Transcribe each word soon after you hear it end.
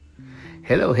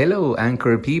Hello, hello,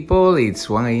 Anchor people. It's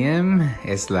 1 a.m.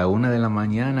 Es la 1 de la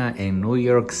mañana in New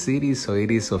York City, so it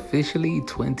is officially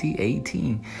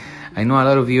 2018. I know a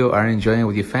lot of you are enjoying it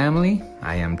with your family.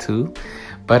 I am too.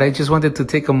 But I just wanted to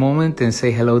take a moment and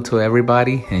say hello to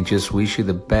everybody and just wish you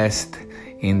the best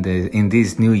in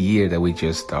this new year that we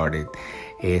just started.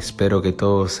 Espero que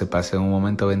todos se pasen un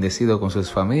momento bendecido con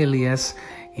sus familias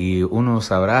y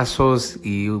unos abrazos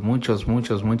y muchos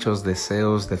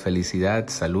deseos de felicidad,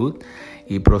 salud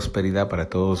y prosperidad para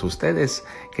todos ustedes.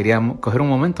 Quería coger un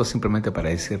momento simplemente para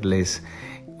decirles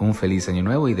un feliz año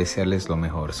nuevo y desearles lo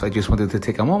mejor. So I just wanted to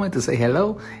take a moment to say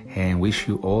hello and wish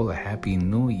you all a happy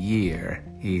new year.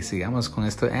 Y sigamos con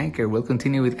esto de Anchor. We'll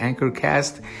continue with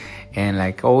Anchorcast. And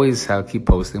like always, I'll keep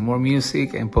posting more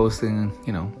music and posting,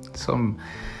 some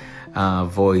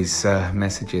voice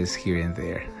messages here and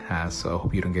there. So I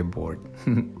hope you don't get bored.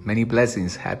 Many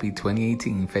blessings. Happy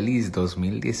 2018. Feliz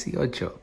 2018.